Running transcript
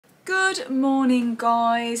Good morning,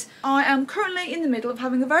 guys. I am currently in the middle of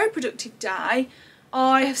having a very productive day.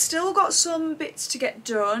 I have still got some bits to get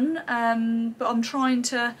done, but I'm trying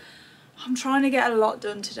to get a lot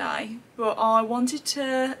done today. But I wanted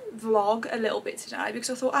to vlog a little bit today because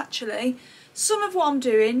I thought actually some of what I'm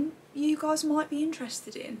doing you guys might be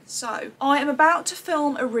interested in. So I am about to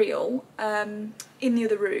film a reel in the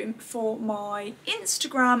other room for my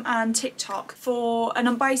Instagram and TikTok and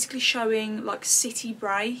I'm basically showing like city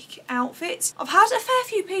break outfits. I've had a fair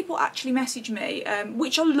few people actually message me,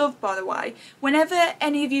 which I love, by the way. Whenever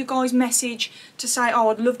any of you guys message to say, oh,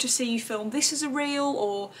 I'd love to see you film this as a reel,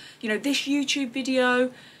 or you know, this YouTube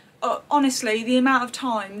video, honestly, the amount of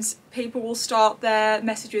times people will start their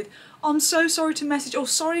message with, I'm so sorry to message, or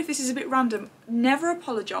sorry if this is a bit random. Never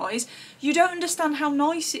apologise. You don't understand how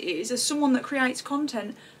nice it is as someone that creates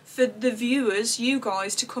content for the viewers, you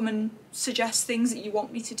guys, to come and suggest things that you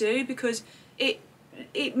want me to do, because it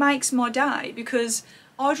makes my day, because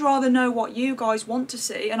I'd rather know what you guys want to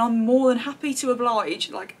see and I'm more than happy to oblige,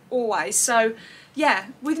 like always. So yeah,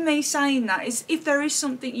 with me saying that, is if there is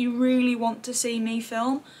something you really want to see me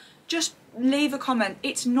film, just leave a comment.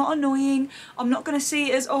 It's not annoying. I'm not going to see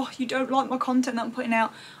it as, oh, you don't like my content that I'm putting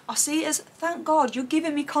out. I see it as, thank God you're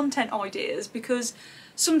giving me content ideas, because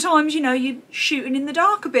sometimes, you know, you're shooting in the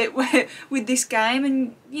dark a bit with this game,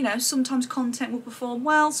 and you know, sometimes content will perform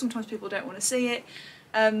well, sometimes people don't want to see it.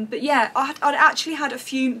 But yeah, I'd actually had a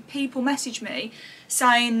few people message me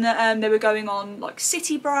saying that they were going on like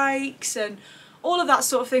city breaks and all of that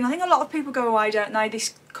sort of thing. I think a lot of people go away, don't they,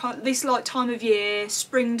 this like time of year,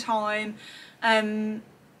 springtime,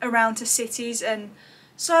 around to cities. And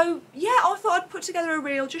so yeah, I thought I'd put together a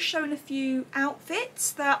reel just showing a few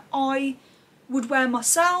outfits that I would wear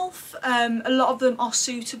myself. A lot of them are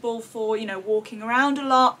suitable for, you know, walking around a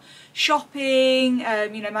lot, shopping,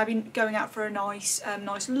 you know, maybe going out for a nice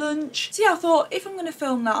lunch. So yeah, I thought if I'm going to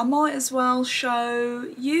film that, I might as well show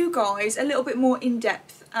you guys a little bit more in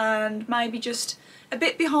depth, and maybe just a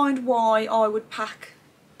bit behind why I would pack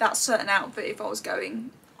that certain outfit if I was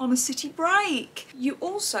going on a city break. You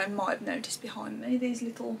also might have noticed behind me these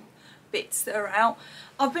little bits that are out.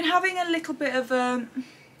 I've been having a little bit of a,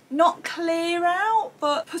 not clear out,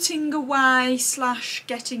 but putting away /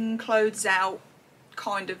 getting clothes out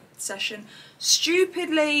kind of session.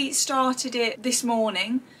 Stupidly started it this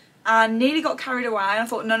morning and nearly got carried away. I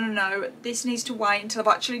thought, no, this needs to wait until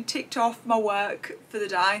I've actually ticked off my work for the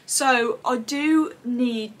day. So I do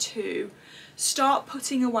need to start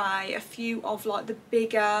putting away a few of like the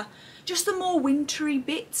bigger, just the more wintry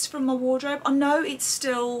bits from my wardrobe. I know it's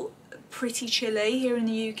still pretty chilly here in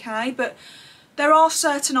the UK, but there are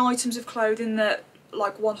certain items of clothing that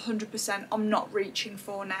like 100% I'm not reaching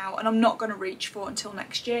for now, and I'm not going to reach for until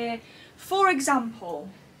next year. For example,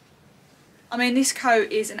 I mean, this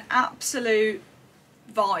coat is an absolute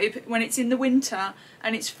vibe when it's in the winter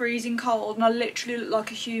and it's freezing cold and I literally look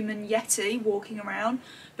like a human yeti walking around,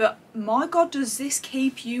 but my God, does this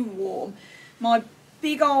keep you warm. My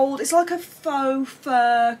big old, it's like a faux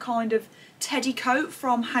fur kind of teddy coat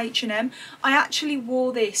from H&M. I actually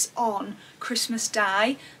wore this on Christmas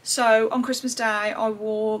Day. So on Christmas Day I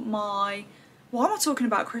wore my, why am I talking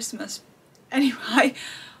about Christmas? Anyway,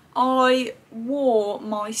 I wore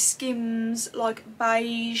my Skims like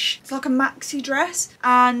beige, it's like a maxi dress,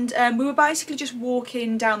 and we were basically just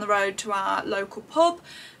walking down the road to our local pub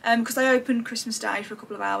because they opened Christmas Day for a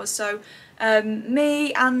couple of hours. So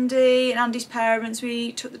me, Andy and Andy's parents,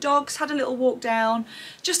 we took the dogs, had a little walk down,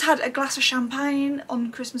 just had a glass of champagne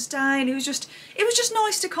on Christmas Day, and it was just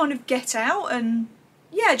nice to kind of get out and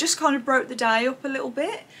yeah, just kind of broke the day up a little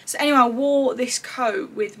bit. So anyway, I wore this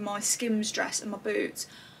coat with my Skims dress and my boots.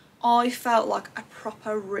 I felt like a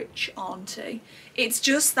proper rich auntie. It's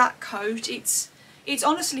just that coat, it's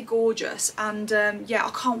honestly gorgeous, and yeah,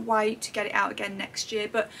 I can't wait to get it out again next year.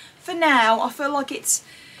 But for now, I feel like it's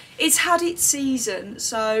had its season.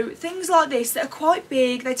 So things like this that are quite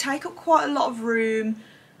big, they take up quite a lot of room.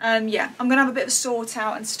 Yeah, I'm gonna have a bit of a sort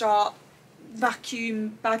out and start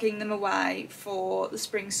vacuum bagging them away for the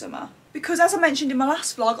spring summer, because as I mentioned in my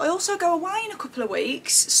last vlog, I also go away in a couple of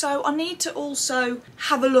weeks, so I need to also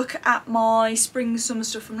have a look at my spring summer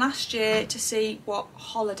stuff from last year to see what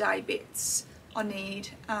holiday bits I need,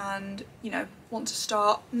 and you know, want to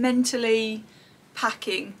start mentally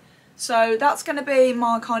packing. So that's going to be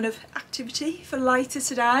my kind of activity for later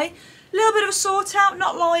today. A little bit of a sort out,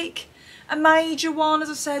 not like a major one. As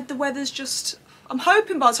I said, the weather's just, I'm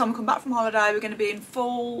hoping by the time I come back from holiday we're going to be in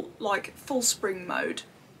full spring mode.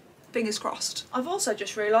 Fingers crossed. I've also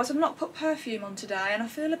just realised I've not put perfume on today and I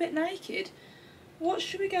feel a bit naked. What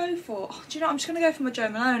should we go for? Oh, do you know, I'm just going to go for my Jo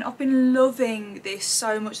Malone. I've been loving this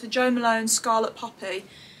so much. The Jo Malone Scarlet Poppy.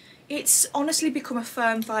 It's honestly become a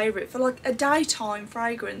firm favourite for like a daytime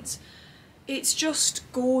fragrance. It's just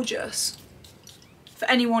gorgeous. For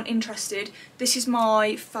anyone interested, this is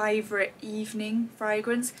my favourite evening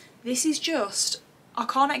fragrance. This is just, I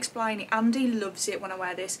can't explain it. Andy loves it when I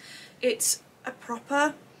wear this. It's a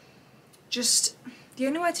proper, just, the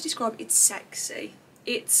only way to describe it, it's sexy.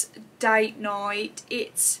 It's date night,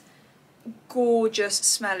 it's gorgeous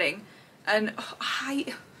smelling, and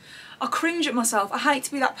I cringe at myself. I hate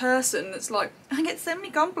to be that person that's like, I get so many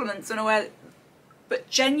compliments when I wear it, but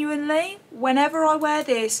genuinely, whenever I wear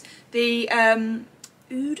this, the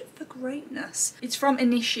Oud for Greatness, it's from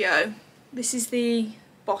Initio. This is the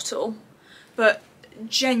bottle, but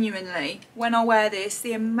genuinely, when I wear this,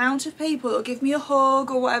 the amount of people that give me a hug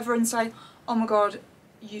or whatever and say, oh my god,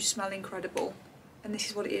 you smell incredible. And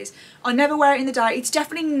this is what it is. I never wear it in the day. It's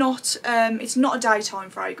definitely not, it's not a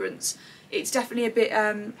daytime fragrance. It's definitely a bit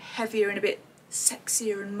heavier and a bit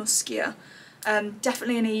sexier and muskier.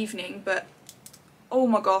 Definitely an evening, but oh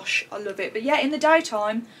my gosh, I love it. But yeah, in the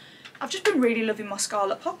daytime, I've just been really loving my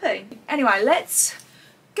Scarlet Poppy. Anyway, let's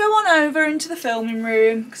go on over into the filming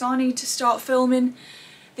room because I need to start filming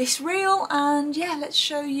this reel, and yeah, let's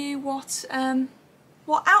show you what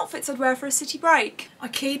outfits I'd wear for a city break. I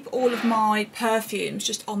keep all of my perfumes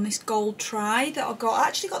just on this gold tray that I got. I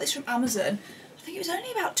actually got this from Amazon. I think it was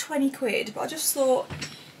only about 20 quid, but I just thought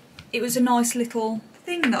it was a nice little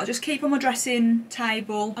thing that I just keep on my dressing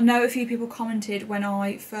table. I know a few people commented when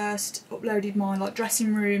I first uploaded my like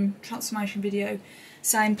dressing room transformation video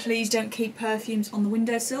saying please don't keep perfumes on the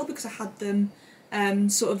windowsill because I had them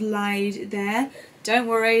sort of laid there. Don't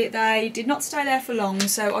worry, they did not stay there for long,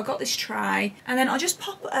 so I got this tray and then I just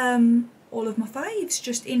pop all of my faves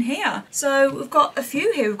just in here. So we've got a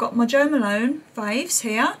few here. We've got my Jo Malone faves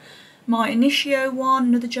here, my Initio one,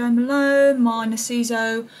 another Jo Malone, my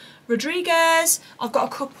Narciso Rodriguez. I've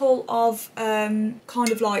got a couple of kind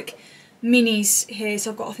of like minis here,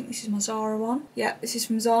 so I've got, I think this is my Zara one. Yeah, this is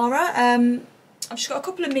from Zara. I've just got a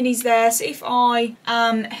couple of minis there, so if I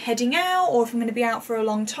am heading out or if I'm going to be out for a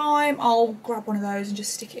long time, I'll grab one of those and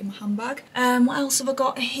just stick it in my handbag. What else have I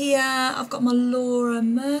got here? I've got my Laura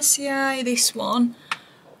Mercier, this one,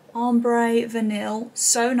 Ombre Vanille,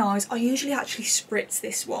 so nice. I usually actually spritz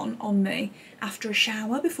this one on me after a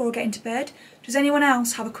shower before I get into bed. Does anyone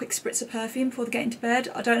else have a quick spritz of perfume before they get into bed?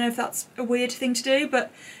 I don't know if that's a weird thing to do,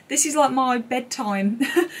 but this is like my bedtime,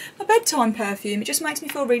 my bedtime perfume. It just makes me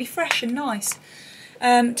feel really fresh and nice.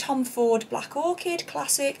 Tom Ford Black Orchid,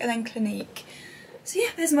 classic, and then Clinique. So yeah,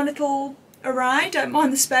 there's my little array. Don't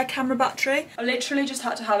mind the spare camera battery. I literally just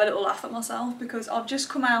had to have a little laugh at myself because I've just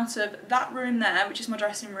come out of that room there, which is my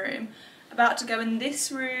dressing room, about to go in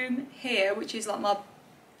this room here, which is like my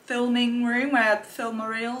filming room where I film my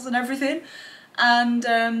reels and everything. And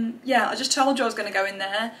yeah, I just told you I was going to go in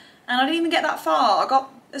there and I didn't even get that far. I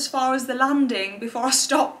got as far as the landing before I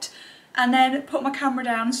stopped and then put my camera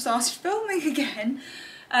down and started filming again.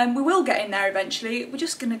 We will get in there eventually. We're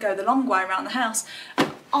just going to go the long way around the house.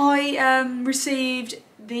 I received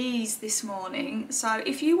these this morning, so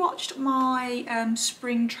if you watched my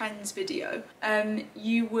spring trends video,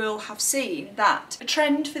 you will have seen that a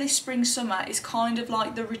trend for this spring summer is kind of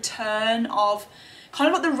like the return of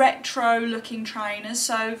like the retro looking trainers.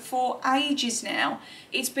 So for ages now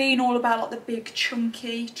it's been all about like the big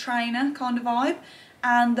chunky trainer kind of vibe,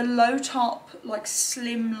 and the low top like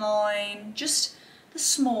slimline, just the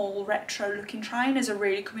small retro looking trainers are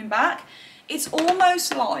really coming back. It's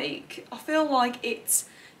almost like, I feel like it's,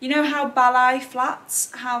 you know how ballet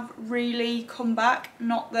flats have really come back?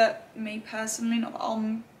 Not that me personally, not that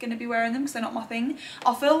I'm going to be wearing them because they're not my thing.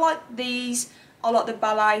 I feel like these are like the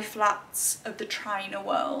ballet flats of the trainer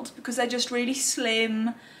world because they're just really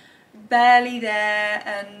slim, barely there,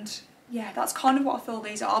 and yeah, that's kind of what I feel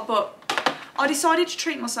these are. But I decided to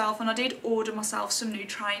treat myself and I did order myself some new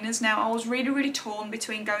trainers. Now I was really torn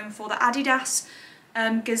between going for the Adidas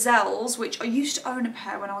Gazelles, which I used to own a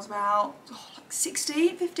pair when I was about like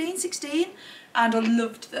 15, 16, and I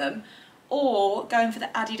loved them, or going for the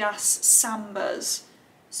Adidas Sambas.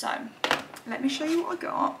 So let me show you what I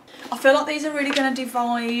got. I feel like these are really going to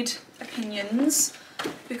divide opinions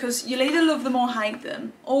because you'll either love them or hate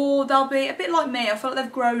them, or they'll be a bit like me. I feel like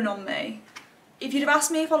they've grown on me. If you'd have asked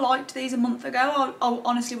me if I liked these a month ago, I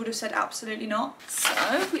honestly would have said absolutely not. So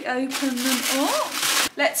if we open them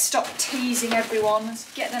up, let's stop teasing everyone,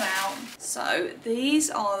 let's get them out. So these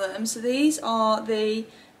are them. So these are the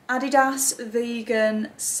Adidas Vegan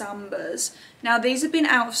Sambas. Now these have been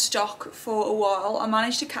out of stock for a while. I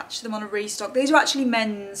managed to catch them on a restock. These are actually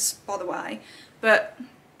men's, by the way, but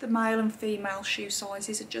the male and female shoe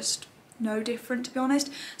sizes are just no different, to be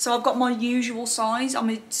honest. So I've got my usual size. I'm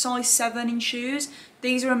a size 7 in shoes.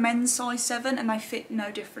 These are a men's size 7 and they fit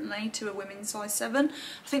no differently to a women's size 7.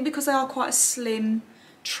 I think because they are quite a slim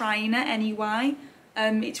trainer anyway,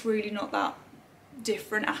 it's really not that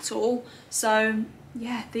different at all. So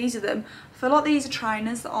yeah, these are them. I feel like these are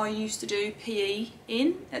trainers that I used to do PE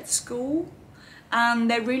in at school, and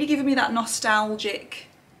they're really giving me that nostalgic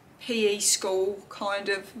PE school kind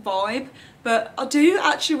of vibe, but I do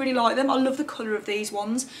actually really like them. I love the colour of these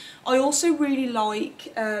ones. I also really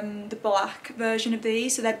like the black version of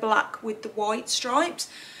these, so they're black with the white stripes,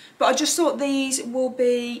 but I just thought these will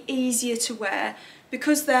be easier to wear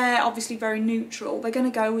because they're obviously very neutral. They're going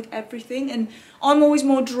to go with everything, and I'm always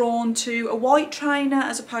more drawn to a white trainer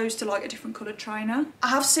as opposed to like a different coloured trainer. I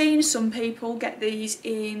have seen some people get these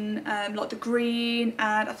in like the green,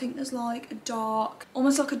 and I think there's like a dark,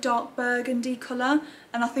 almost like a dark burgundy colour,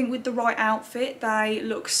 and I think with the right outfit they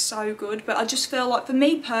look so good. But I just feel like for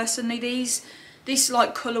me personally, this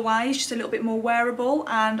like colourway is just a little bit more wearable,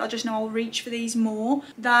 and I just know I'll reach for these more.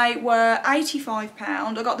 They were £85.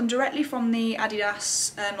 I got them directly from the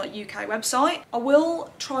Adidas like UK website. I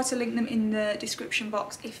will try to link them in the description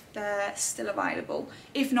box if they're still available.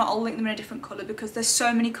 If not, I'll link them in a different colour because there's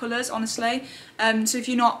so many colours, honestly. So if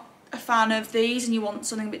you're not a fan of these and you want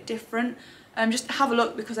something a bit different, just have a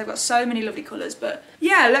look because they've got so many lovely colours. But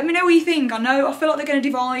yeah, let me know what you think. I feel like they're going to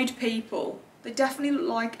divide people. They definitely look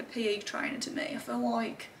like a PE trainer to me. I feel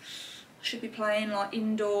like I should be playing like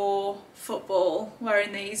indoor football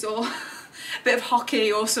wearing these, or a bit of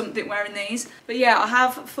hockey or something wearing these. But yeah, I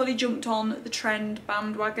have fully jumped on the trend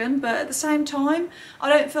bandwagon, but at the same time,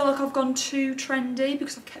 I don't feel like I've gone too trendy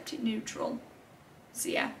because I've kept it neutral. So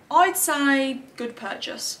yeah, I'd say good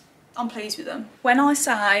purchase. I'm pleased with them. When I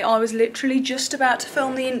say I was literally just about to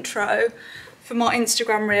film the intro for my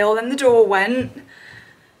Instagram reel, then the door went.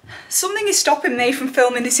 Something is stopping me from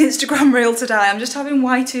filming this Instagram reel today. I'm just having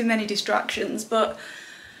way too many distractions. But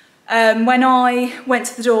when I went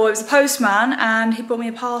to the door, it was the postman and he brought me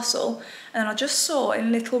a parcel, and I just saw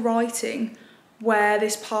in little writing where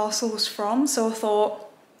this parcel was from. So I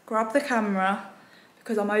thought, grab the camera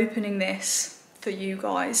because I'm opening this for you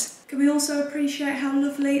guys. Can we also appreciate how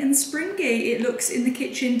lovely and springy it looks in the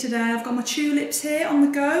kitchen today? I've got my tulips here on the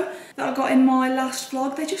go that I got in my last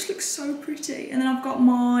vlog. They just look so pretty. And then I've got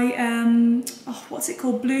my, what's it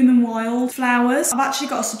called? Bloom and Wild flowers. I've actually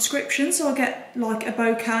got a subscription, so I get like a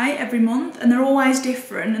bouquet every month, and they're always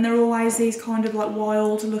different, and they're always these kind of like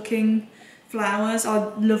wild looking flowers. I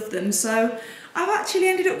love them. So I've actually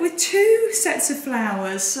ended up with 2 sets of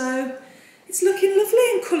flowers. So it's looking lovely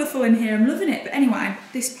and colourful in here. I'm loving it. But anyway,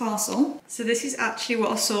 this parcel. So this is actually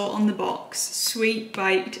what I saw on the box. Sweet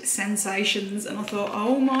Baked Sensations. And I thought,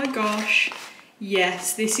 oh my gosh,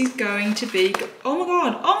 yes, this is going to be good. Oh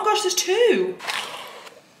my gosh, there's 2.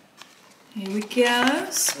 Here we go,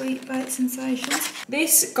 Sweet Baked Sensations.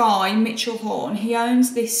 This guy, Mitchell Horn, he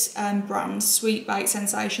owns this brand, Sweet Baked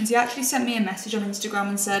Sensations. He actually sent me a message on Instagram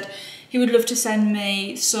and said he would love to send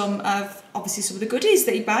me some of the goodies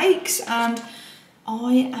that he bakes, and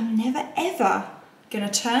I am never ever gonna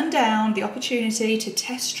turn down the opportunity to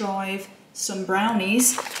test drive some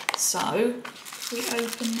brownies. So if we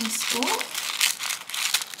open this up,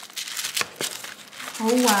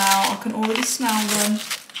 oh wow, I can already smell them.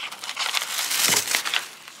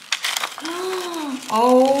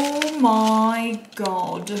 Oh my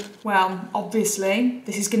god. Well, obviously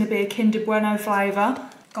this is gonna be a Kinder Bueno flavour.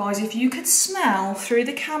 Guys, if you could smell through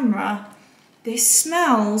the camera, this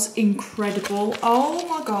smells incredible. Oh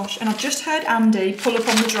my gosh. And I've just heard Andy pull up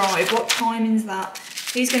on the drive. What timing is that?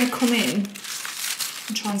 He's going to come in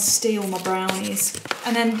and try and steal my brownies.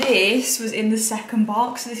 And then this was in the second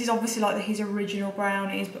box. So this is obviously like his original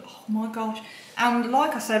brownies, but oh my gosh. And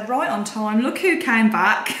like I said, right on time, look who came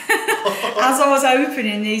back as I was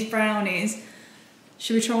opening these brownies.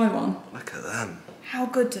 Should we try one? Look at them. How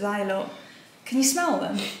good do they look? Can you smell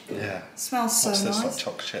them? Yeah. It smells so nice. What's this, like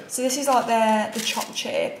chocolate chip? So this is like the chocolate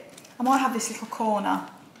chip. I might have this little corner.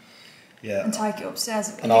 Yeah. And take it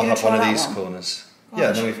upstairs. And I'll have one of these corners. Yeah,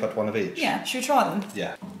 and then we've had one of each. Yeah, should we try them?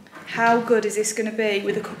 Yeah. How good is this going to be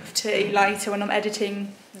with a cup of tea later when I'm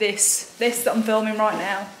editing this that I'm filming right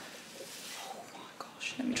now? Oh my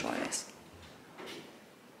gosh, let me try this.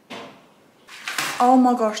 Oh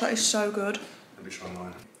my gosh, that is so good. Let me try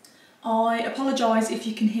mine. I apologise if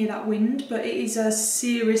you can hear that wind, but it is a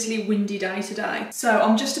seriously windy day today. So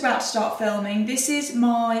I'm just about to start filming. This is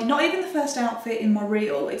not even the first outfit in my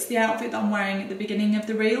reel, it's the outfit that I'm wearing at the beginning of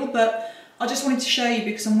the reel, but I just wanted to show you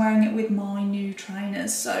because I'm wearing it with my new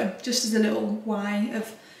trainers. So just as a little way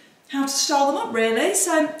of how to style them up really.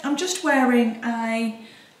 So I'm just wearing a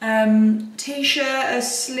t-shirt, a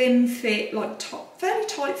slim fit, like fairly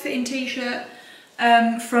tight fitting t-shirt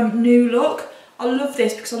from New Look. I love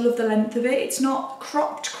this because I love the length of it. It's not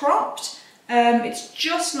cropped. It's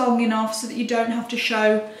just long enough so that you don't have to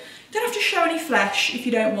show any flesh if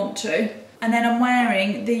you don't want to. And then I'm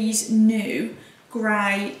wearing these new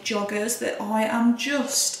grey joggers that I am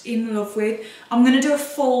just in love with. I'm going to do a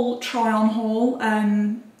full try-on haul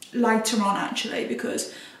later on actually,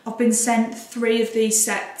 because I've been sent 3 of these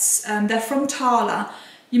sets. They're from Tala.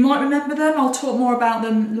 You might remember them, I'll talk more about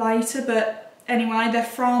them later, but anyway, they're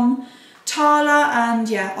from Tala, and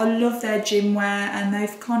yeah, I love their gym wear, and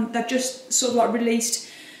they've just sort of like released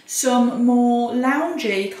some more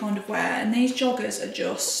loungy kind of wear, and these joggers are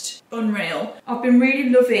just unreal. I've been really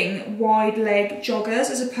loving wide leg joggers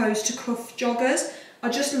as opposed to cuff joggers. I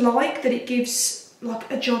just like that it gives like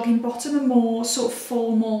a jogging bottom a more sort of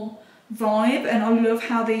formal vibe, and I love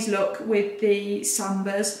how these look with the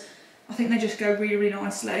Sambas. I think they just go really, really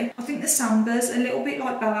nicely. I think the Sambas are a little bit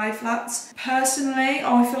like ballet flats. Personally,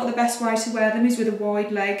 I feel like the best way to wear them is with a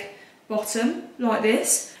wide leg bottom like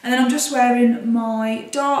this. And then I'm just wearing my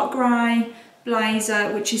dark grey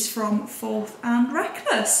blazer, which is from Forth and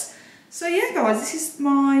Reckless. So yeah guys, this is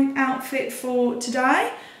my outfit for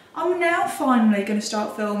today. I'm now finally going to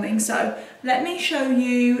start filming, so let me show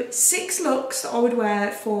you 6 looks that I would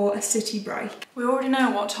wear for a city break. We already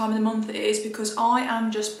know what time of the month it is because I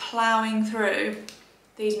am just ploughing through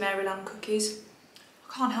these Maryland cookies.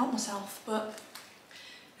 I can't help myself, but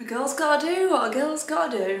a girl's gotta do what a girl's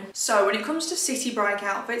gotta do. So when it comes to city break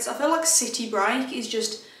outfits, I feel like city break is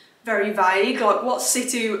just very vague. Like, what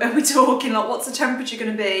city are we talking? Like, what's the temperature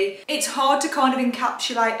going to be? It's hard to kind of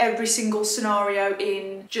encapsulate every single scenario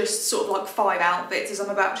in just sort of like 5 outfits, as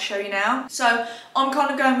I'm about to show you now. So I'm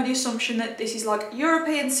kind of going with the assumption that this is like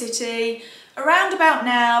European city, around about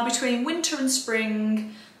now, between winter and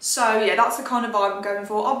spring. So yeah, that's the kind of vibe I'm going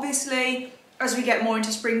for. Obviously, as we get more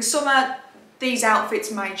into spring, summer, these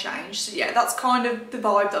outfits may change. So yeah, that's kind of the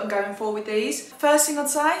vibe that I'm going for with these. First thing I'd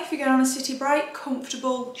say, if you're going on a city break,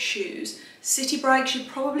 comfortable shoes. City breaks, you're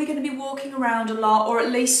probably going to be walking around a lot, or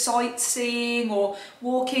at least sightseeing or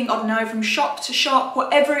walking, I don't know, from shop to shop,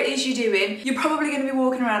 whatever it is you're doing, you're probably going to be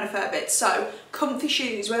walking around a fair bit. So comfy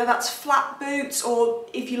shoes, whether that's flat boots or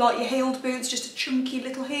if you like your heeled boots, just a chunky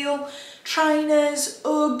little heel, trainers,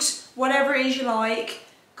 Uggs, whatever it is you like,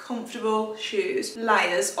 comfortable shoes.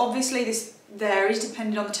 Layers, obviously this varies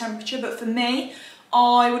depending on the temperature, but for me,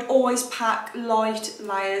 I would always pack light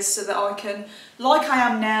layers so that I can, like I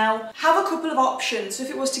am now, have a couple of options. So if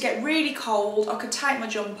it was to get really cold, I could take my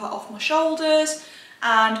jumper off my shoulders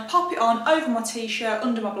and pop it on over my t-shirt,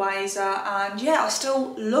 under my blazer, and yeah, I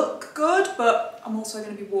still look good, but I'm also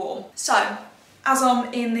going to be warm. So as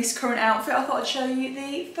I'm in this current outfit, I thought I'd show you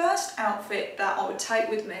the first outfit that I would take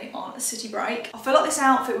with me on a city break. I feel like this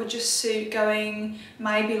outfit would just suit going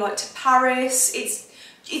maybe like to Paris.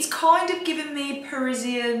 It's kind of giving me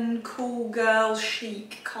Parisian cool girl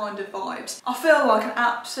chic kind of vibes. I feel like an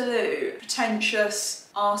absolute pretentious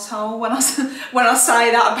arsehole when I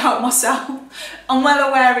say that about myself. I'm well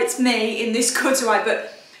aware it's me in this cutaway,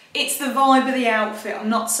 but it's the vibe of the outfit. I'm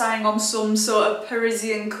not saying I'm some sort of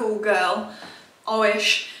Parisian cool girl. I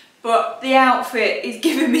wish, but the outfit is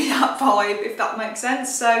giving me that vibe, if that makes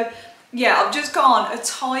sense. So yeah, I've just got on a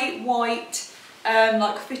tight white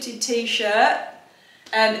like fitted t-shirt.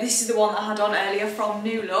 This is the one that I had on earlier from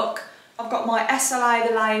New Look. I've got my SLA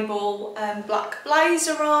the label black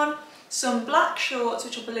blazer on, some black shorts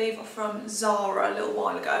which I believe are from Zara a little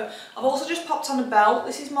while ago. I've also just popped on a belt.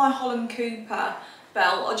 This is my Holland Cooper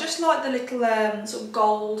belt. I just like the little sort of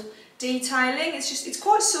gold detailing. It's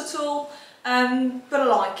quite subtle. But I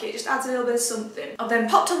like it, it just adds a little bit of something. I've then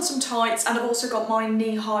popped on some tights, and I've also got my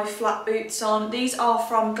knee-high flat boots on. These are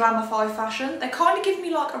from Glamify Fashion. They kind of give me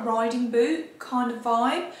like a riding boot kind of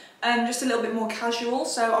vibe, just a little bit more casual,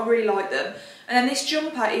 so I really like them. And then this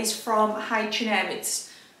jumper is from H&M,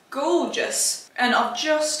 it's gorgeous. And I've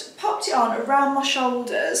just popped it on around my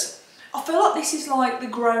shoulders. I feel like this is like the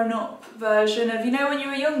grown-up version of, you know, when you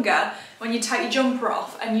were younger, when you take your jumper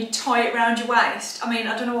off and you tie it around your waist. I mean,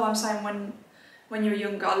 I don't know why I'm saying when you were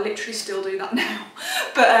younger, I literally still do that now.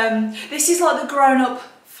 But this is like the grown-up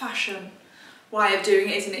fashion way of doing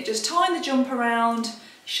it, isn't it? Just tying the jumper around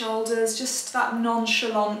shoulders, just that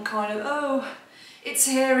nonchalant kind of, oh, it's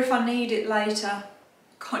here if I need it later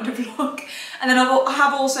kind of look. And then I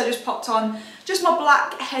have also just popped on just my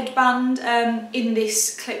black headband in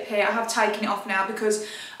this clip here. I have taken it off now because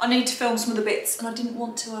I need to film some of the bits and I didn't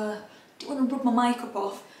want to rub my makeup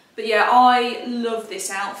off. But yeah, I love this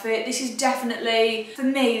outfit. This is definitely, for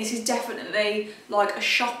me, this is definitely like a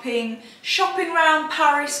shopping around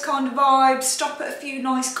Paris kind of vibe. Stop at a few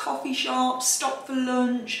nice coffee shops, stop for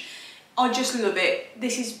lunch. I just love it.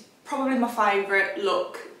 This is probably my favourite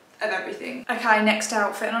look of everything. Okay, next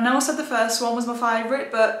outfit. And I know I said the first one was my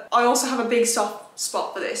favourite, but I also have a big soft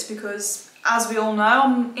spot for this because, as we all know,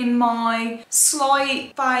 I'm in my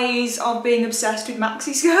slight phase of being obsessed with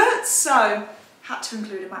maxi skirts, so had to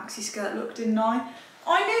include a maxi skirt look, didn't I?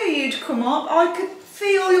 I knew you'd come up. I could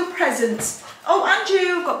feel your presence. Oh, and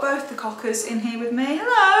you, I've got both the cockers in here with me.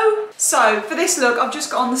 Hello. So for this look, I've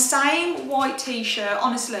just got on the same white t-shirt.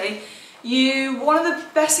 Honestly, one of the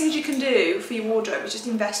best things you can do for your wardrobe is just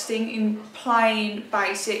investing in plain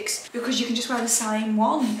basics, because you can just wear the same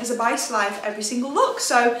one as a base layer for every single look.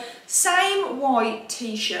 So same white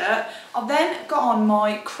t-shirt. I've then got on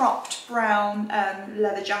my cropped brown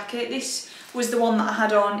leather jacket. This was the one that I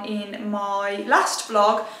had on in my last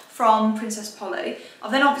vlog from Princess Polly.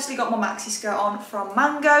 I've then obviously got my maxi skirt on from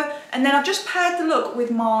Mango, and then I've just paired the look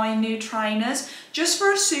with my new trainers just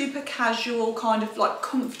for a super casual kind of like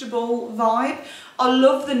comfortable vibe. I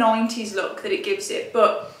love the 90s look that it gives it,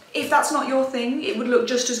 but if that's not your thing, it would look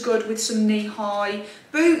just as good with some knee-high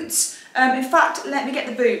boots. In fact, let me get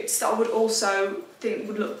the boots that I would also think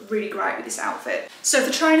would look really great with this outfit. So if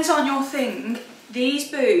the trainers aren't your thing,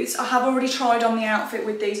 these boots, I have already tried on the outfit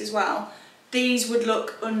with these as well. These would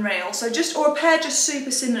look unreal. So or a pair just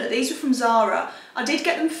super similar. These were from Zara. I did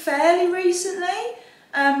get them fairly recently,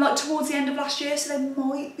 like towards the end of last year, so they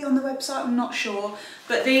might be on the website, I'm not sure.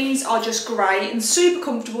 But these are just great and super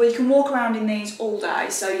comfortable. You can walk around in these all day.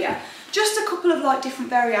 So yeah, just a couple of like different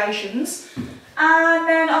variations. And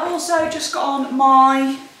then I've also just got on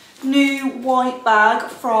my new white bag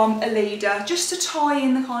from Alida, just to tie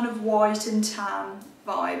in the kind of white and tan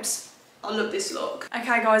vibes. I love this look.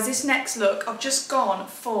 Okay guys, this next look, I've just gone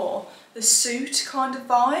for the suit kind of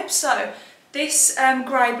vibe. So this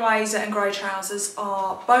grey blazer and grey trousers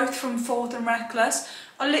are both from Fourth and Reckless.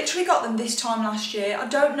 I literally got them this time last year. I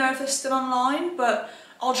don't know if they're still online, but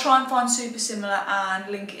I'll try and find super similar and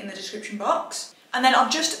link it in the description box. And then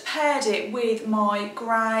I've just paired it with my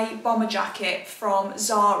grey bomber jacket from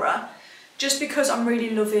Zara, just because I'm really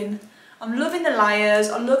loving the layers.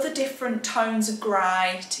 I love the different tones of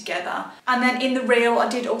grey together. And then in the reel, I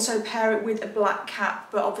did also pair it with a black cap,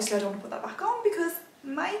 but obviously I don't want to put that back on because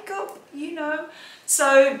makeup, you know.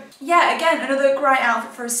 So yeah, again, another great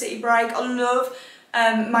outfit for a city break. I love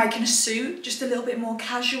making a suit just a little bit more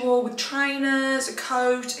casual with trainers, a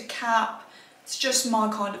coat, a cap. It's just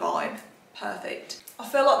my kind of vibe. Perfect. I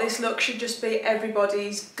feel like this look should just be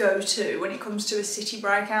everybody's go-to when it comes to a city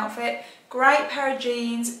break outfit. Great pair of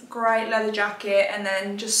jeans, great leather jacket, and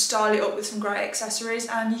then just style it up with some great accessories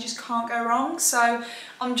and you just can't go wrong. So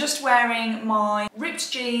I'm just wearing my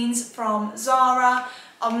ripped jeans from Zara.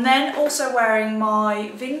 I'm then also wearing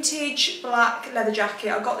my vintage black leather jacket.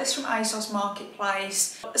 I got this from ASOS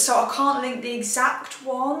Marketplace, so I can't link the exact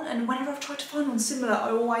one, and whenever I've tried to find one similar I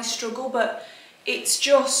always struggle, but it's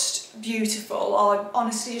just beautiful. I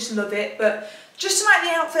honestly just love it. But just to make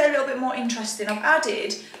the outfit a little bit more interesting, I've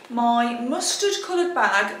added my mustard coloured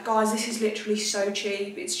bag. Guys, this is literally so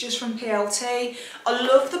cheap. It's just from PLT. I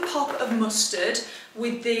love the pop of mustard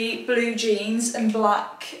with the blue jeans and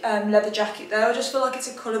black leather jacket though. I just feel like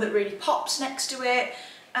it's a colour that really pops next to it.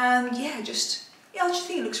 And yeah, I just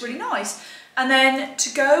think it looks really nice. And then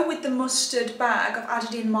to go with the mustard bag, I've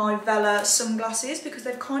added in my Vela sunglasses because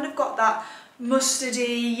they've kind of got that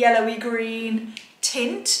mustardy, yellowy green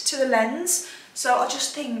tint to the lens. So I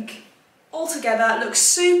just think altogether it looks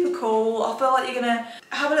super cool. I feel like you're gonna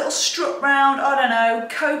have a little strut round, I don't know,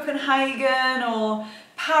 Copenhagen or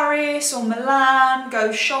Paris or Milan,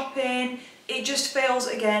 go shopping. It just feels,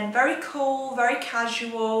 again, very cool, very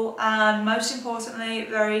casual, and most importantly,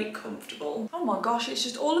 very comfortable. Oh my gosh, it's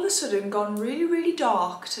just all of a sudden gone really, really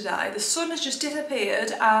dark today. The sun has just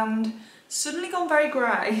disappeared and suddenly gone very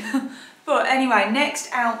grey. But anyway, next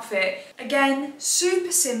outfit. Again,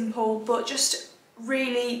 super simple, but just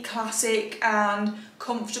really classic and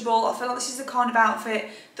comfortable. I feel like this is the kind of outfit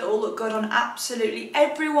that will look good on absolutely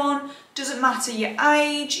everyone. Doesn't matter your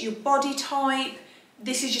age, your body type.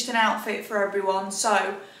 This is just an outfit for everyone.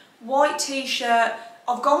 So, white t-shirt.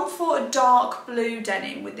 I've gone for a dark blue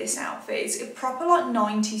denim with this outfit. It's a proper like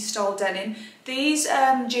 90s style denim. These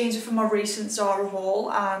jeans are from my recent Zara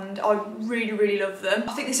haul and I really, really love them.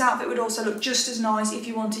 I think this outfit would also look just as nice if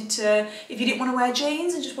you didn't want to wear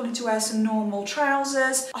jeans and just wanted to wear some normal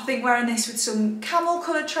trousers. I think wearing this with some camel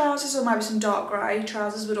coloured trousers or maybe some dark grey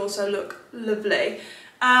trousers would also look lovely.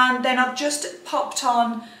 And then I've just popped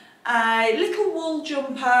on a little wool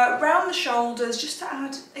jumper around the shoulders just to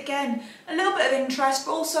add, again, a little bit of interest,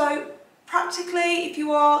 but also practically if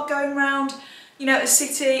you are going around, you know, a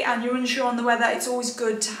city and you're unsure on the weather, it's always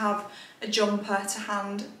good to have a jumper to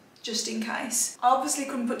hand just in case. I obviously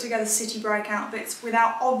couldn't put together city break outfits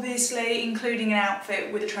without obviously including an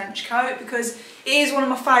outfit with a trench coat, because it is one of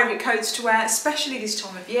my favourite coats to wear, especially this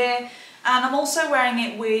time of year. And I'm also wearing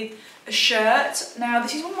it with a shirt. Now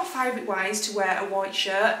this is one of my favourite ways to wear a white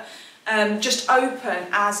shirt, just open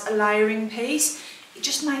as a layering piece. It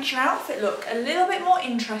just makes your outfit look a little bit more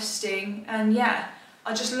interesting, and yeah,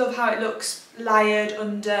 I just love how it looks layered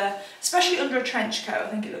under, especially under a trench coat. I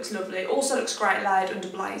think it looks lovely. It also looks great layered under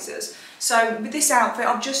blazers. So with this outfit,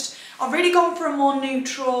 I've really gone for a more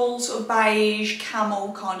neutral sort of beige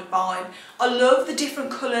camel kind of vibe. I love the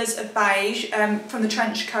different colours of beige from the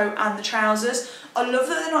trench coat and the trousers. I love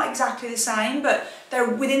that they're not exactly the same, but they're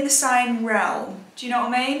within the same realm. Do you know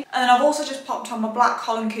what I mean? And then I've also just popped on my black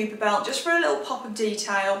Colin Cooper belt just for a little pop of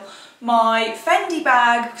detail. My Fendi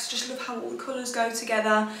bag, because I just love how all the colours go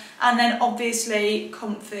together. And then obviously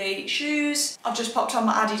comfy shoes. I've just popped on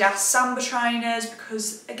my Adidas Samba trainers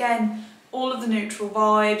because, again, all of the neutral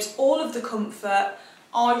vibes, all of the comfort.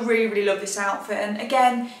 I really, really love this outfit, and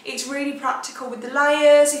again, it's really practical with the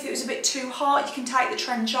layers. If it was a bit too hot, you can take the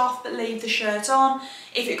trench off but leave the shirt on.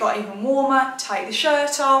 If it got even warmer, take the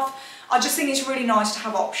shirt off. I just think it's really nice to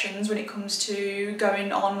have options when it comes to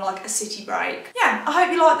going on like a city break. Yeah, I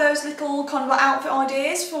hope you like those little kind of like outfit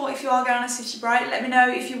ideas for if you are going on a city break. Let me know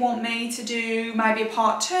if you want me to do maybe a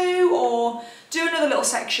part 2 or do another little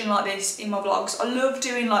section like this in my vlogs. I love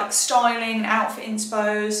doing like styling and outfit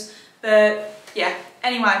inspos, but yeah.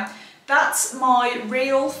 Anyway, that's my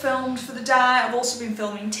reel filmed for the day. I've also been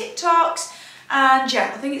filming TikToks, and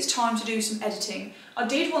yeah, I think it's time to do some editing. I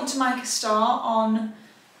did want to make a start on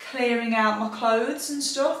clearing out my clothes and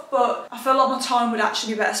stuff, but I feel like my time would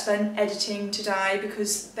actually be better spent editing today,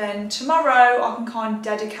 because then tomorrow I can kind of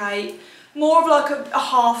dedicate more of like a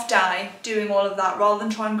half day doing all of that rather than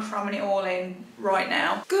trying cramming it all in right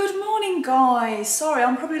now. Good morning, guys. Sorry,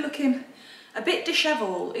 I'm probably looking a bit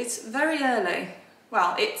dishevelled. It's very early.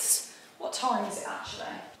 Well, it's, what time is it actually?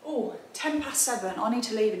 Oh, 7:10. I need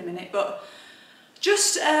to leave in a minute, but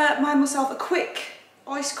just made myself a quick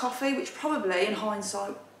iced coffee, which probably in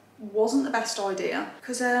hindsight wasn't the best idea,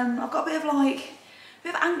 because I've got a bit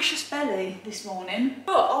of anxious belly this morning.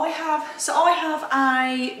 But I have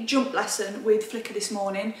a jump lesson with Flicker this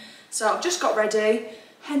morning, so I've just got ready,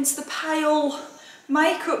 hence the pale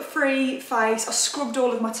makeup free face. I scrubbed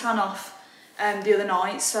all of my tan off the other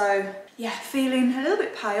night, so yeah, feeling a little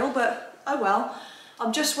bit pale, but oh well.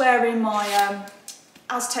 I'm just wearing my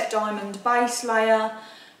Aztec Diamond base layer.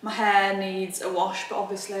 My hair needs a wash, but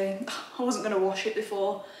obviously I wasn't going to wash it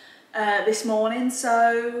before this morning,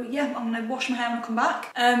 so yeah, I'm going to wash my hair when I come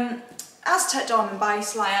back. Aztec Diamond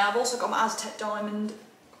base layer. I've also got my Aztec Diamond,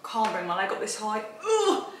 can't bring my leg up this high,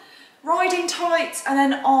 riding tights, and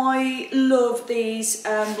then I love these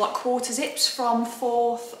like quarter zips from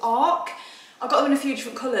 4th Arc. I've got them in a few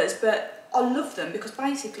different colours, but I love them because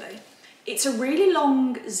basically it's a really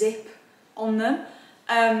long zip on them.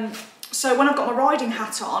 So when I've got my riding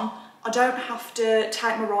hat on, I don't have to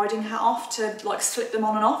take my riding hat off to like slip them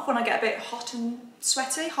on and off when I get a bit hot and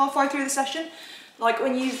sweaty halfway through the session. Like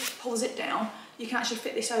when you pull the zip down, you can actually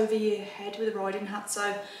fit this over your head with a riding hat.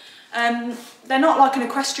 So they're not like an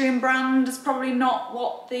equestrian brand. It's probably not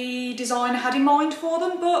what the designer had in mind for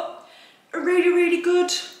them, but a really, really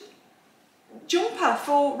good jumper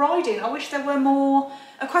for riding. I wish there were more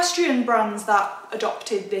equestrian brands that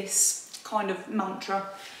adopted this kind of mantra.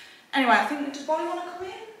 Anyway, I think, does Bolly want to come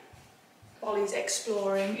in? Bolly's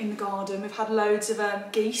exploring in the garden. We've had loads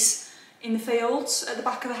of geese in the fields at the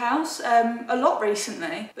back of the house, a lot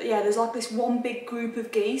recently. But yeah, there's like this one big group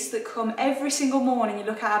of geese that come every single morning. You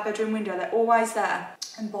look out our bedroom window, they're always there.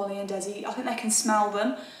 And Bolly and Desi, I think they can smell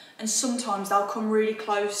them, and sometimes they'll come really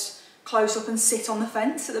close up and sit on the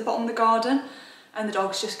fence at the bottom of the garden, and the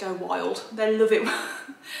dogs just go wild. They love it.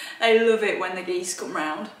 They love it when the geese come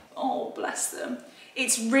round. Oh, bless them.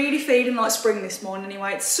 It's really feeling like spring this morning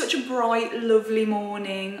anyway. It's such a bright, lovely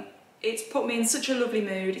morning. It's put me in such a lovely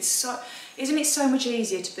mood. Isn't it so much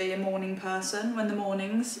easier to be a morning person when the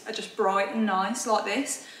mornings are just bright and nice like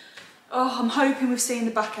this? Oh, I'm hoping we've seen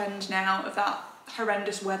the back end now of that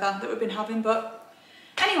horrendous weather that we've been having. But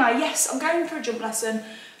anyway, yes, I'm going for a jump lesson.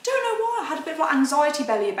 Don't know why, I had a bit of like anxiety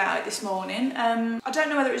belly about it this morning. I don't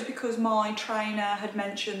know whether it was because my trainer had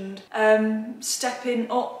mentioned stepping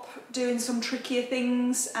up, doing some trickier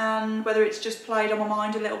things, and whether it's just played on my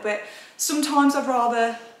mind a little bit. Sometimes I'd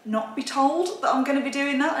rather not be told that I'm going to be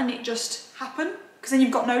doing that and it just happen. because then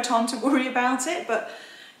you've got no time to worry about it. But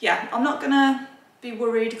yeah, I'm not gonna be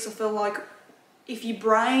worried because I feel like if your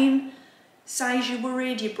brain says you're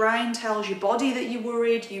worried, your brain tells your body that you're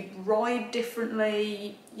worried, you ride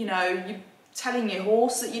differently, you know, you're telling your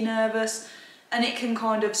horse that you're nervous, and it can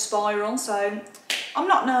kind of spiral. So I'm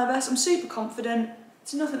not nervous, I'm super confident.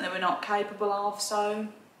 It's nothing that we're not capable of, so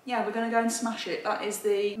yeah, we're gonna go and smash it. That is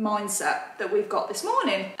the mindset that we've got this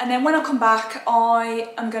morning. And then when I come back, I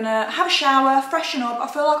am gonna have a shower, freshen up. I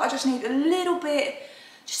feel like I just need a little bit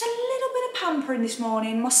of pampering this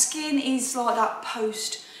morning. My skin is like that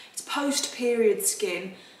post-period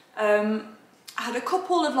skin. I had a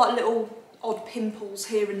couple of like little odd pimples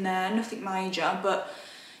here and there, nothing major, but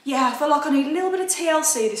yeah, I feel like I need a little bit of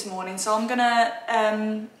TLC this morning, so I'm gonna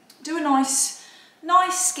do a nice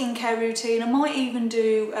skincare routine. I might even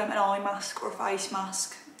do an eye mask or a face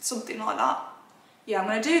mask, something like that. Yeah, I'm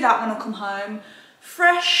gonna do that when I come home.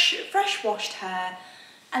 Fresh washed hair,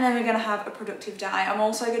 and then we're gonna have a productive day. I'm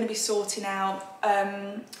also gonna be sorting out,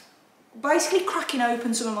 basically cracking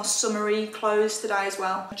open some of my summery clothes today as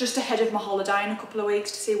well, just ahead of my holiday in a couple of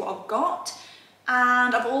weeks to see what I've got.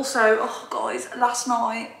 And I've also, oh guys, last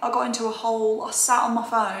night I got into a hole. I sat on my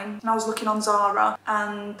phone and I was looking on Zara,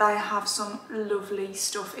 and they have some lovely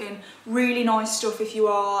stuff in. Really nice stuff if you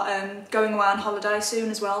are going away on holiday soon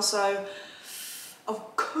as well. So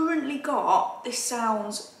I've currently got, this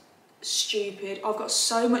sounds stupid, I've got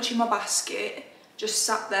so much in my basket just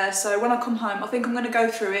sat there. So when I come home, I think I'm going to go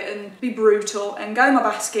through it and be brutal and go in my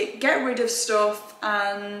basket, get rid of stuff,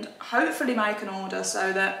 and hopefully make an order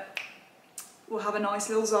so that we'll have a nice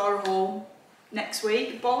little Zara haul next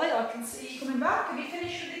week. Bolly, I can see you coming back. Have you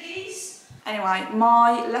finished with the geese? Anyway,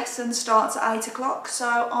 my lesson starts at 8 o'clock,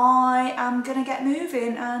 so I am going to get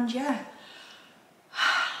moving, and yeah,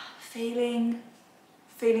 feeling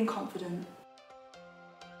confident.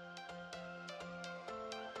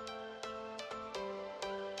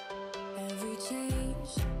 Every change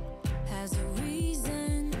has a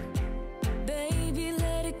reason, baby,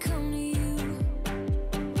 let it come to you.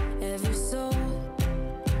 Every soul,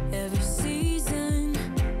 every season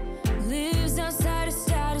lives outside of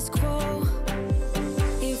status quo.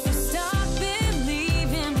 If we stop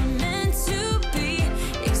believing we're meant to be,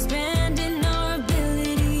 expanding our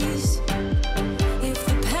abilities. If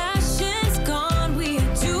the passion's gone, we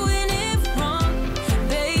are doing it wrong.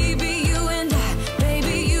 Baby, you and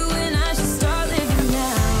I should start living now.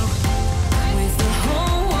 With the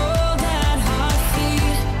whole world at our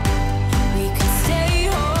feet, we could stay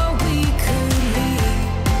or we could leave.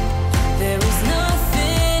 There is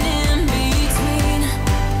nothing in between.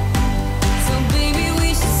 So baby, we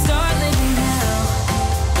should start living now.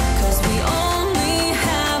 'Cause we only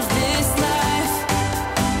have this life.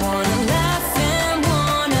 Wanna laugh and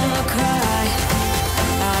wanna cry.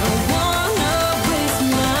 I don't wanna waste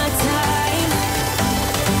my time.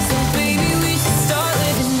 So baby, we should start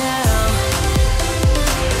living now.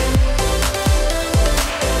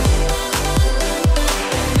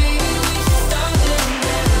 Baby, we should start living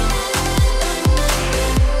now.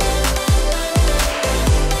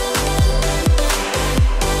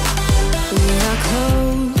 We are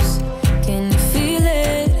close, can you feel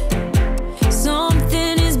it?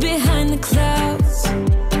 Something is behind the clouds.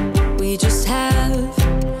 We just have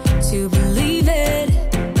to believe it,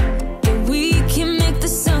 that we can make the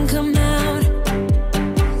sun come out.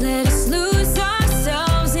 Let us lose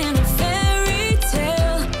ourselves in a fairy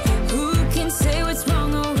tale. Who can say what's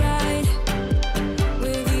wrong or right?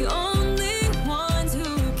 We're the only ones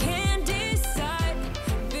who can decide.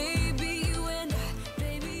 Baby, you and I,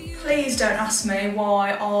 baby, you. Please don't ask me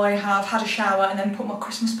why I have had a shower and then put my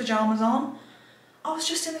Christmas pyjamas on. I was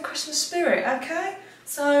just in the Christmas spirit, okay?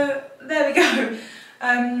 So there we go.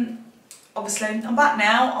 Obviously I'm back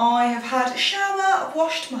now. I have had a shower, I've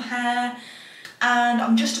washed my hair, and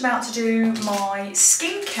I'm just about to do my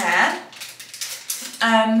skincare.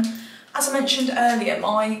 As I mentioned earlier,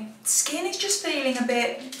 my skin is just feeling a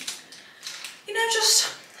bit, you know, just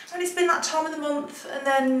when it's been that time of the month and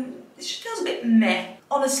then it just feels a bit meh.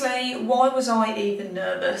 Honestly, why was I even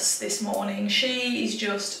nervous this morning? She is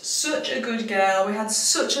just such a good girl. We had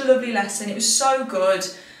such a lovely lesson. It was so good.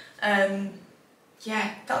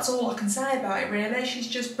 Yeah, that's all I can say about it really. She's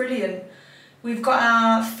just brilliant. We've got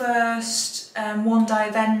our first one-day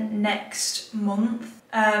event next month.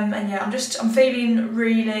 And yeah, I'm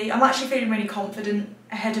actually feeling really confident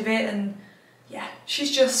ahead of it, and yeah,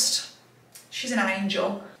 she's an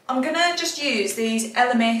angel. I'm gonna just use these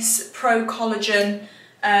LMS Pro Collagen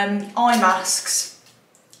eye masks.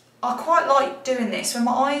 I quite like doing this when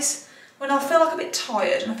I feel like a bit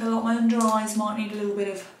tired and I feel like my under eyes might need a little bit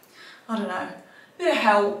of, I don't know, a bit of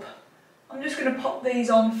help. I'm just going to pop these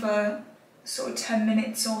on for sort of 10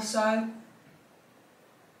 minutes or so.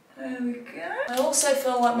 There we go. I also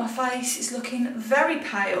feel like my face is looking very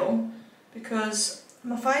pale because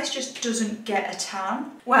my face just doesn't get a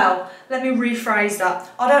tan. Well, let me rephrase that.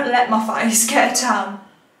 I don't let my face get a tan.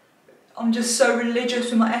 I'm just so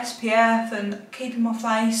religious with my SPF and keeping my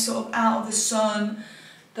face sort of out of the sun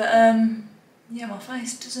that yeah, my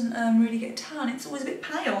face doesn't really get tan. It's always a bit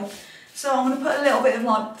pale. So I'm going to put a little bit of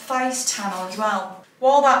like face tan on as well.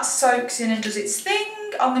 While that soaks in and does its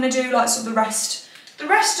thing, I'm going to do like sort of the rest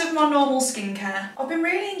of my normal skincare. I've been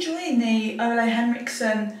really enjoying the Ole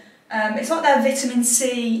Henriksen, it's like their vitamin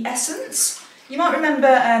C essence. You might remember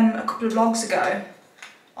a couple of vlogs ago,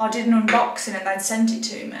 I did an unboxing and they'd sent it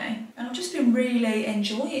to me. And I've just been really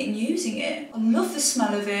enjoying using it. I love the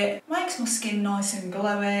smell of it. Makes my skin nice and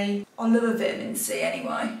glowy. I love a vitamin C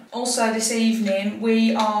anyway. Also this evening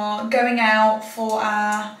we are going out for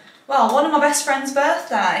our, well, one of my best friend's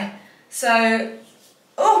birthday. So,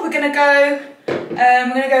 we're gonna go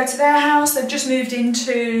to their house. They've just moved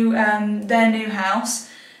into their new house,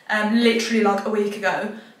 literally like a week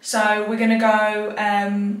ago. So we're gonna go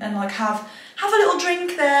and like have a little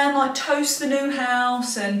drink there and like toast the new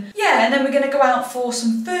house, and yeah, and then we're gonna go out for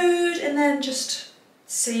some food and then just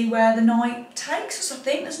see where the night takes us. I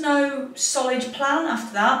think there's no solid plan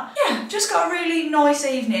after that. Yeah, just got a really nice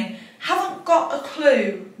evening. Haven't got a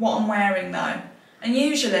clue what I'm wearing though, and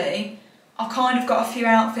usually I've kind of got a few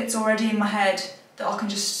outfits already in my head that I can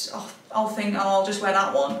just, I'll think, oh, I'll just wear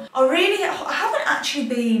that one. I haven't actually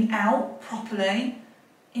been out properly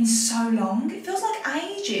in so long. It feels like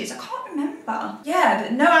ages. I can't remember. Yeah,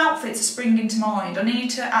 but no outfits are springing to mind. I need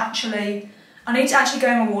to actually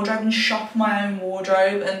go in my wardrobe and shop my own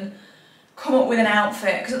wardrobe and come up with an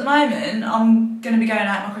outfit, because at the moment I'm going to be going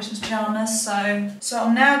out in my Christmas pyjamas. So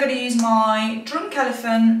I'm now going to use my Drunk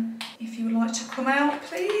Elephant. If you would like to come out,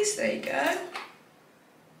 please. There you go.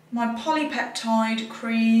 My polypeptide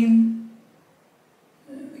cream.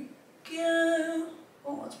 There we go.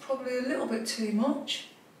 Oh, that's probably a little bit too much.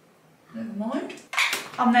 Never mind.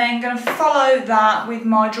 I'm then going to follow that with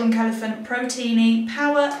my Drunk Elephant Proteiny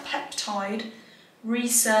Power Peptide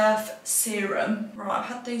Resurf Serum. Right, I've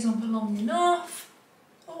had these on for long enough.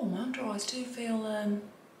 Oh, my under eyes do feel a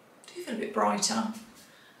bit brighter.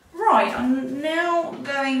 Right, I'm now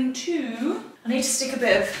going to, I need to stick a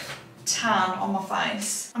bit of tan on my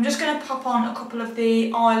face. I'm just going to pop on a couple of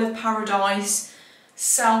the Isle of Paradise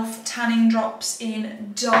self tanning drops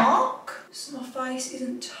in dark, so my face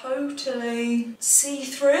isn't totally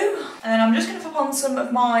see-through. And then I'm just going to pop on some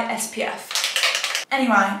of my SPF.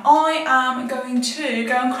 Anyway, I am going to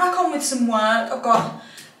go and crack on with some work. I've got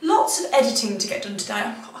lots of editing to get done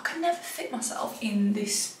today. I can never fit myself in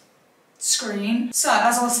this screen. So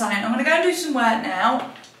as I was saying, I'm going to go and do some work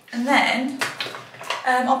now, and then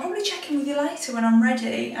I'll probably check in with you later when I'm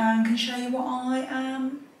ready and can show you what I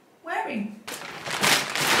am wearing.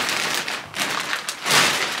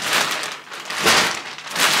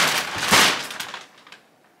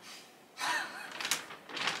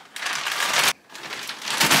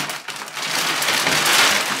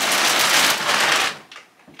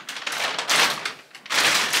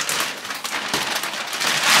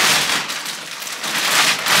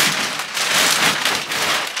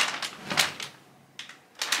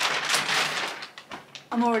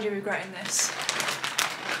 I'm already regretting this.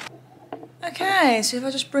 Okay, so if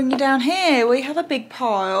I just bring you down here, we have a big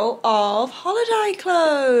pile of holiday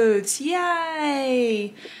clothes.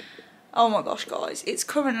 Yay! Oh my gosh, guys, it's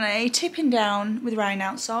currently tipping down with rain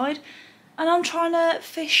outside, and I'm trying to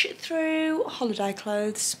fish through holiday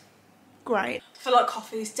clothes. Great. I feel like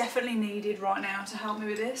coffee is definitely needed right now to help me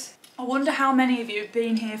with this. I wonder how many of you have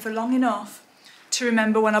been here for long enough to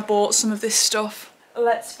remember when I bought some of this stuff.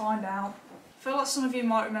 Let's find out. I feel like some of you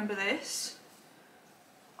might remember this.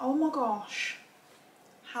 Oh my gosh,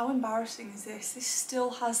 how embarrassing is this? This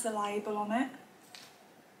still has the label on it.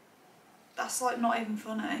 That's like not even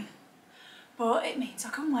funny. But it means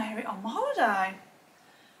I can wear it on my holiday.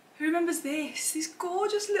 Who remembers this? This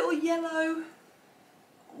gorgeous little yellow,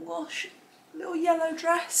 oh gosh, little yellow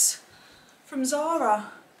dress from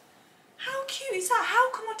Zara. How cute is that?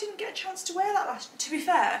 How come I didn't get a chance to wear that last year? To be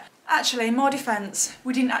fair, actually, in my defence,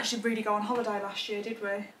 we didn't actually really go on holiday last year, did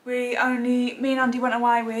we? Me and Andy went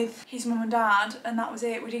away with his mum and dad, and that was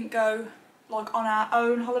it. We didn't go like on our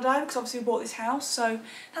own holiday because obviously we bought this house, so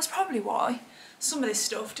that's probably why some of this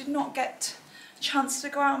stuff did not get a chance to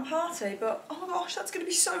go out and party. But oh my gosh, that's going to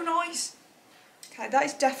be so nice. Okay, that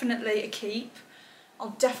is definitely a keep.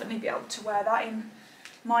 I'll definitely be able to wear that in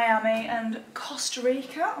Miami and Costa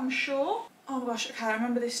Rica, I'm sure. Oh my gosh, okay, I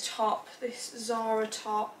remember this top, this Zara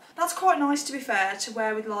top. That's quite nice, to be fair, to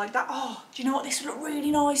wear with like that. Oh, do you know what this would look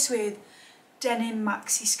really nice with? Denim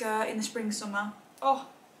maxi skirt in the spring, summer. Oh,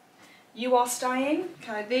 you are staying.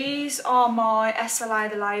 Okay, these are my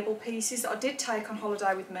SLA the label pieces that I did take on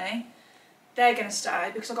holiday with me. They're gonna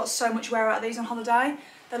stay because I got so much wear out of these on holiday.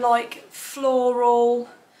 They're like floral,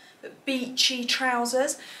 beachy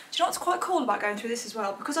trousers. Do you know what's quite cool about going through this as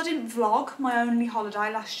well? Because I didn't vlog my only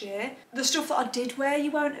holiday last year, the stuff that I did wear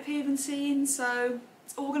you won't have even seen, so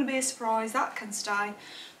it's all going to be a surprise. That can stay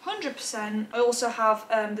 100%. I also have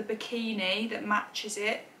the bikini that matches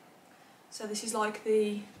it, so this is like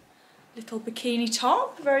the little bikini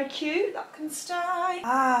top, very cute, that can stay.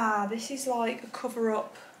 Ah, this is like a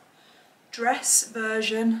cover-up dress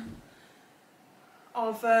version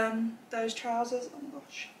of those trousers. Oh my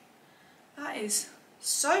gosh, that is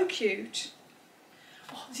so cute.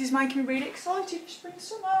 Oh, this is making me really excited for spring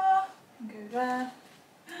summer. Go there.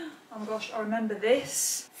 Oh my gosh, I remember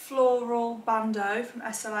this floral bandeau from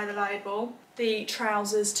SLA the label. The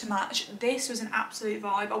trousers to match. This was an absolute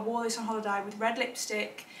vibe. I wore this on holiday with red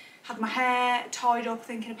lipstick, had my hair tied up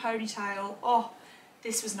thinking a ponytail. Oh,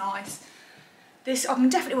 this was nice. This, I can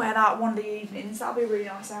definitely wear that one of the evenings. That'll be a really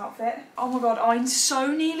nice outfit. Oh my god, I so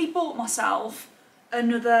nearly bought myself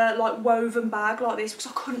another like woven bag like this because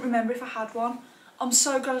I couldn't remember if I had one. I'm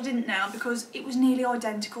so glad I didn't now because it was nearly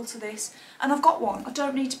identical to this. And I've got one. I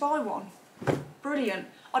don't need to buy one. Brilliant.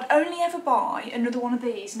 I'd only ever buy another one of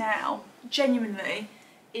these now, genuinely,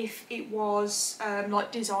 if it was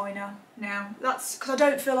like designer now. That's because I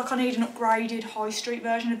don't feel like I need an upgraded high street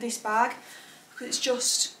version of this bag because it's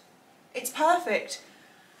just, it's perfect.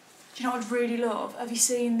 Do you know what I'd really love? Have you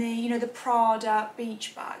seen the, you know, the Prada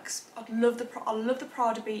beach bags? I love the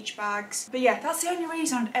Prada beach bags. But yeah, that's the only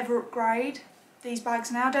reason I'd ever upgrade these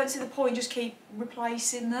bags now. I don't see the point, just keep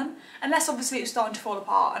replacing them. Unless obviously it was starting to fall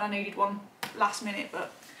apart and I needed one last minute,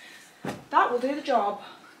 but that will do the job.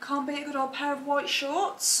 Can't beat a good old pair of white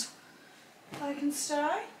shorts. They can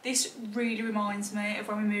stay. This really reminds me of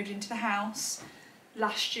when we moved into the house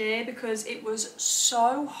last year because it was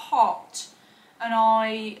so hot and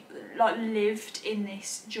I like lived in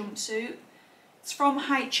this jumpsuit. It's from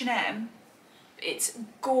H&M. It's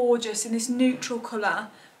gorgeous in this neutral colour,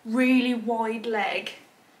 really wide leg.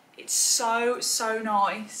 It's so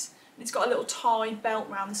nice. And it's got a little tie belt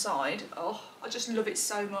round the side. Oh, I just love it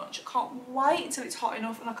so much. I can't wait until it's hot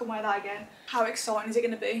enough and I can wear that again. How exciting is it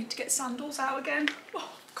going to be to get sandals out again? Oh,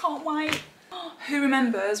 can't wait. Who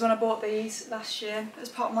remembers when I bought these last year as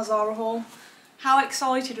part of my Zara haul? How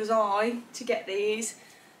excited was I to get these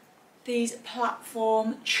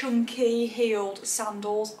platform chunky heeled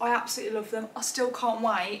sandals. I absolutely love them. I still can't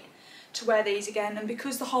wait to wear these again, and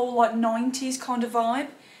because the whole like 90s kind of vibe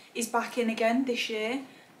is back in again this year,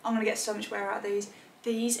 I'm gonna get so much wear out of these.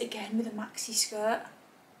 These again with a maxi skirt,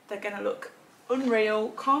 they're gonna look unreal.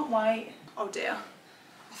 Can't wait. Oh dear,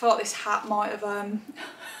 I felt this hat might have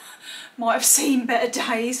seen better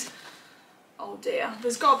days. Oh dear,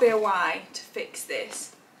 there's got to be a way to fix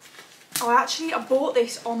this. Oh, I bought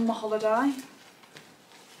this on my holiday.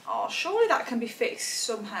 Oh, surely that can be fixed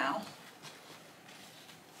somehow.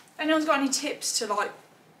 Anyone's got any tips to like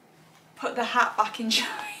put the hat back in shape?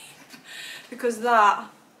 Because that,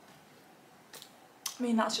 I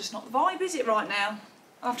mean, that's just not the vibe, is it, right now?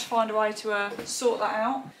 I'll have to find a way to sort that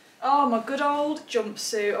out. Oh, my good old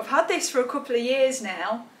jumpsuit. I've had this for a couple of years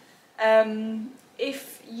now.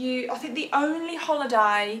 I think the only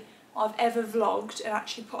holiday I've ever vlogged and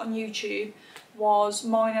actually put on YouTube was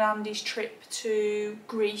mine and Andy's trip to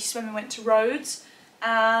Greece when we went to Rhodes,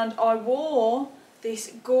 and I wore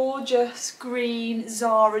this gorgeous green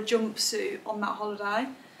Zara jumpsuit on that holiday,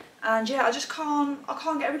 and yeah, I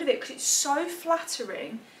can't get rid of it because it's so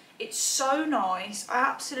flattering, it's so nice, I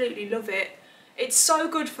absolutely love it. It's so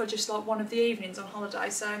good for just like one of the evenings on holiday,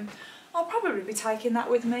 so I'll probably be taking that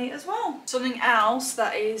with me as well. Something else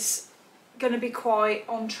that is going to be quite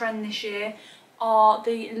on trend this year are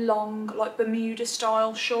the long like Bermuda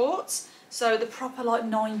style shorts. So the proper like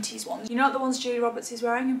 90s ones. You know like the ones Julia Roberts is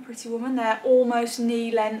wearing in Pretty Woman? They're almost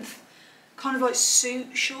knee length, kind of like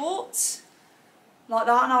suit shorts. Like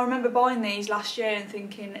that, and I remember buying these last year and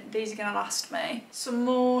thinking these are going to last me. Some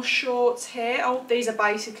more shorts here. Oh, these are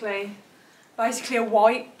basically a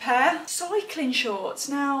white pair. Cycling shorts.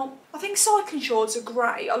 Now, I think cycling shorts are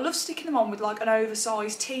great. I love sticking them on with like an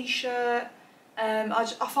oversized t-shirt.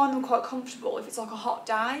 I find them quite comfortable if it's like a hot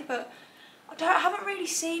day, but I haven't really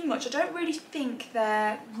seen much. I don't really think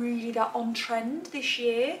they're really that on trend this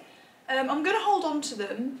year. I'm going to hold on to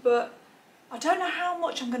them, but I don't know how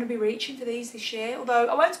much I'm going to be reaching for these this year. Although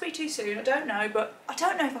I won't speak too soon, I don't know, but I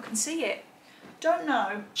don't know if I can see it. Don't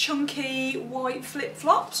know. Chunky white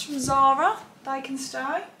flip-flops from Zara. They can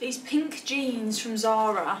stay. These pink jeans from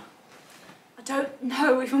Zara. I don't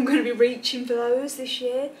know if I'm going to be reaching for those this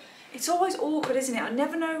year. It's always awkward, isn't it? I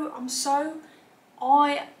never know.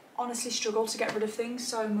 I honestly struggle to get rid of things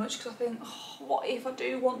so much because I think, oh, what if I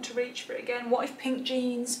do want to reach for it again? What if pink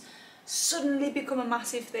jeans suddenly become a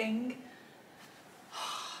massive thing?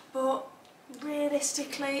 But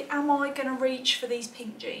realistically, am I going to reach for these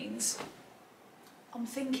pink jeans? I'm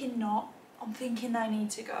thinking not. I'm thinking they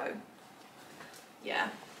need to go. Yeah,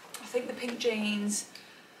 I think the pink jeans,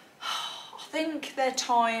 I think their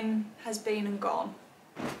time has been and gone.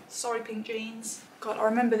 Sorry, pink jeans. God, I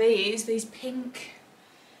remember these pink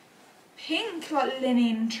like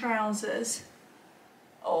linen trousers.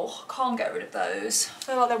 Oh, I can't get rid of those. I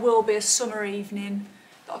feel like there will be a summer evening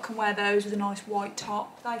that I can wear those with a nice white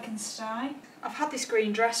top. They can stay. I've had this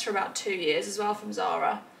green dress for about 2 years as well from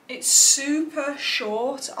Zara. It's super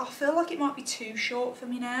short. I feel like it might be too short for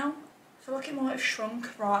me now. I feel like it might have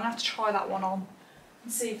shrunk. Right, I'm gonna have to try that one on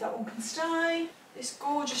and see if that one can stay. This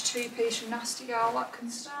gorgeous two-piece from Nasty Girl, that can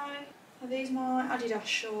stay. Are these my Adidas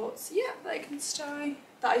shorts? Yeah, they can stay.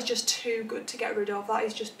 That is just too good to get rid of. That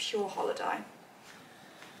is just pure holiday.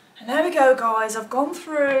 And there we go, guys. I've gone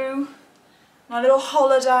through my little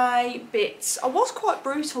holiday bits. I was quite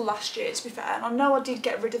brutal last year, to be fair, and I know I did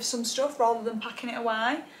get rid of some stuff rather than packing it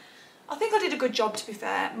away. I think I did a good job, to be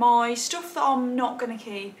fair. My stuff that I'm not going to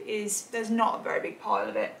keep there's not a very big pile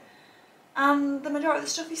of it. And the majority of the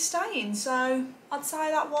stuff is staying, so I'd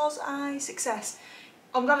say that was a success.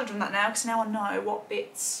 I'm glad I've done that now, because now I know what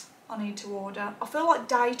bits I need to order. I feel like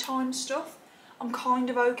daytime stuff I'm kind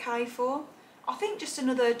of okay for. I think just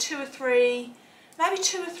another 2 or 3, maybe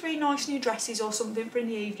 2 or 3 nice new dresses or something for in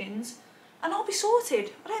the evenings, and I'll be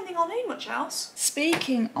sorted. I don't think I'll need much else.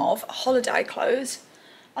 Speaking of holiday clothes,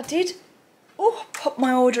 I did put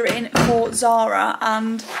my order in for Zara,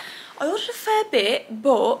 and I ordered a fair bit,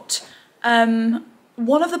 but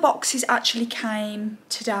one of the boxes actually came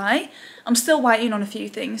today. I'm still waiting on a few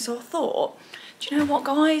things, so I thought, do you know what,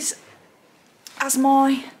 guys? As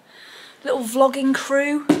my little vlogging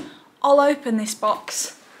crew, I'll open this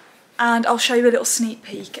box and I'll show you a little sneak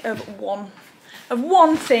peek of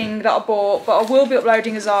one thing that I bought, but I will be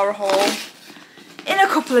uploading a Zara haul in a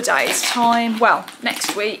couple of days' time. Well,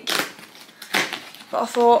 next week. But I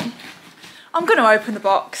thought, I'm going to open the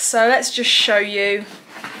box, so let's just show you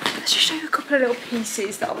a couple of little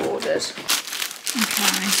pieces that I've ordered.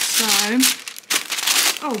 Okay, so,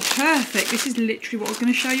 oh perfect, this is literally what I was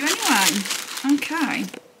going to show you anyway. Okay,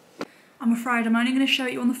 I'm afraid I'm only going to show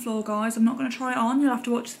it you on the floor, guys. I'm not going to try it on, you'll have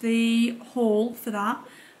to watch the haul for that.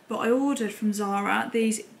 But I ordered from Zara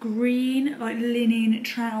these green, like linen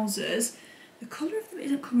trousers. The colour of them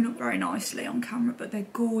isn't coming up very nicely on camera, but they're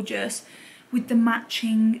gorgeous. With the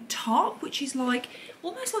matching top, which is like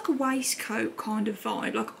almost like a waistcoat kind of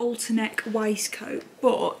vibe, like alter-neck waistcoat,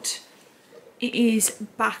 but it is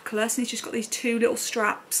backless and it's just got these 2 little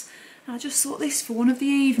straps. And I just thought this for one of the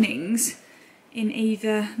evenings in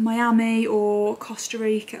either Miami or Costa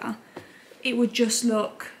Rica, it would just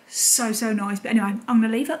look so nice. But anyway, I'm gonna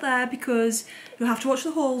leave that there because you'll have to watch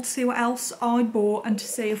the haul to see what else I bought and to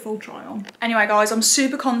see a full try on. Anyway, guys, I'm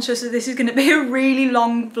super conscious that this is gonna be a really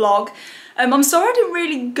long vlog. I'm sorry I didn't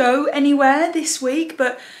really go anywhere this week,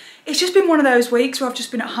 but it's just been one of those weeks where I've just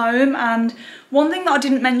been at home. And one thing that I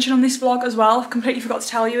didn't mention on this vlog as well, I completely forgot to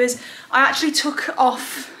tell you, is I actually took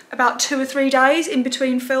off about 2 or 3 days in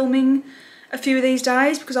between filming a few of these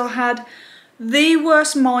days because I had the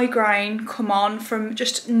worst migraine come on from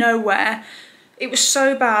just nowhere. It was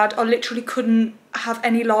so bad, I literally couldn't have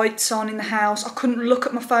any lights on in the house. I couldn't look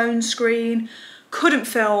at my phone screen, couldn't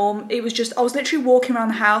film. It was just, I was literally walking around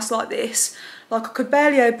the house like this, like I could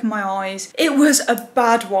barely open my eyes. It was a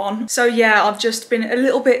bad one. So yeah, I've just been a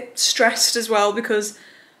little bit stressed as well because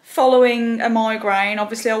following a migraine,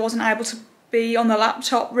 obviously I wasn't able to be on the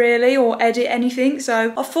laptop really or edit anything,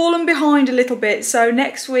 so I've fallen behind a little bit. So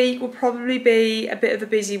next week will probably be a bit of a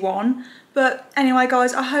busy one. But anyway,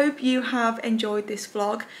 guys, I hope you have enjoyed this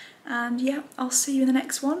vlog, and yeah, I'll see you in the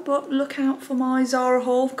next one. But look out for my Zara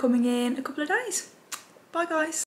haul coming in a couple of days. Bye, guys.